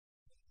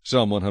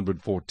Psalm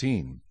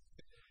 114.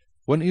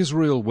 When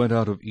Israel went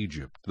out of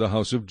Egypt, the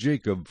house of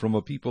Jacob from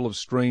a people of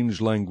strange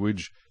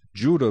language,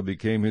 Judah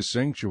became his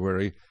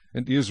sanctuary,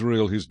 and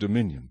Israel his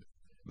dominion.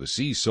 The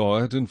sea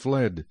saw it and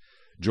fled.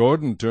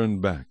 Jordan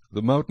turned back,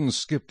 the mountains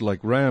skipped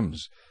like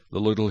rams, the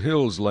little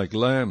hills like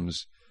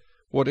lambs.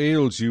 What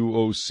ails you,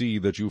 O sea,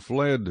 that you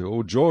fled?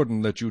 O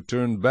Jordan, that you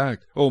turned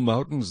back? O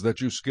mountains,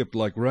 that you skipped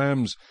like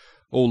rams?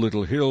 O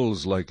little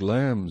hills like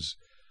lambs?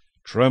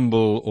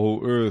 Tremble,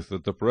 O earth,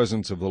 at the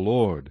presence of the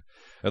Lord,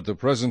 at the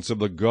presence of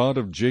the God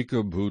of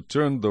Jacob, who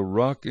turned the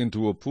rock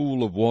into a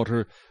pool of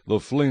water, the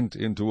flint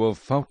into a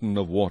fountain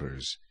of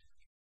waters.